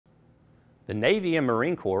The Navy and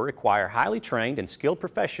Marine Corps require highly trained and skilled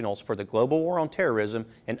professionals for the global war on terrorism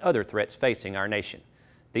and other threats facing our nation.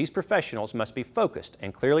 These professionals must be focused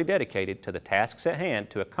and clearly dedicated to the tasks at hand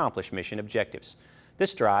to accomplish mission objectives.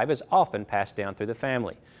 This drive is often passed down through the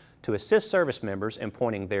family. To assist service members in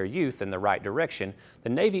pointing their youth in the right direction, the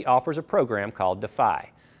Navy offers a program called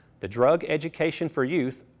DEFY. The Drug Education for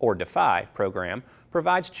Youth, or DEFY program,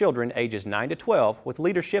 provides children ages 9 to 12 with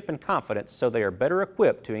leadership and confidence so they are better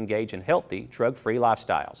equipped to engage in healthy, drug-free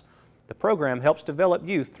lifestyles. The program helps develop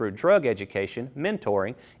youth through drug education,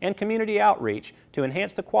 mentoring, and community outreach to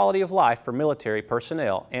enhance the quality of life for military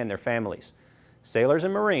personnel and their families. Sailors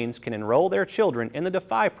and Marines can enroll their children in the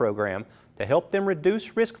DEFY program to help them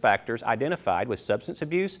reduce risk factors identified with substance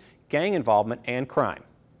abuse, gang involvement, and crime.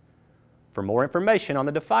 For more information on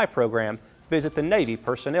the DEFY program, visit the Navy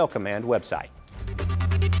Personnel Command website.